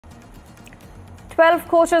12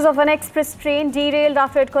 coaches of an express train derailed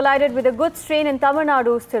after it collided with a goods train in Tamil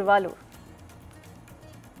Nadu's Tiruvallur.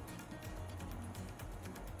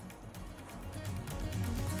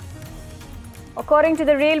 According to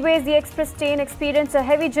the railways, the express train experienced a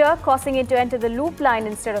heavy jerk, causing it to enter the loop line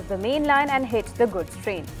instead of the main line and hit the goods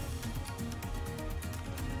train.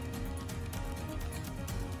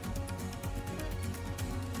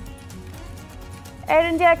 Air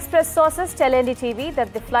India Express sources tell NDTV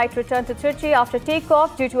that the flight returned to Trichy after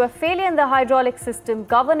takeoff due to a failure in the hydraulic system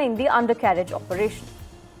governing the undercarriage operation.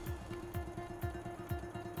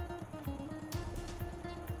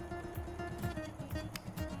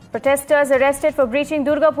 Protesters arrested for breaching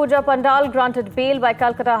Durga Puja Pandal granted bail by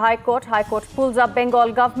Calcutta High Court. High Court pulls up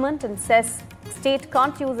Bengal government and says state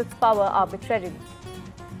can't use its power arbitrarily.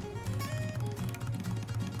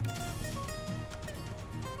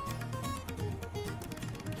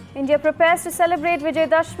 India prepares to celebrate Vijay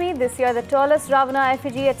Dashmi. This year, the tallest Ravana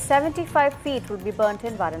effigy at 75 feet will be burnt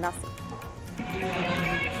in Varanasi.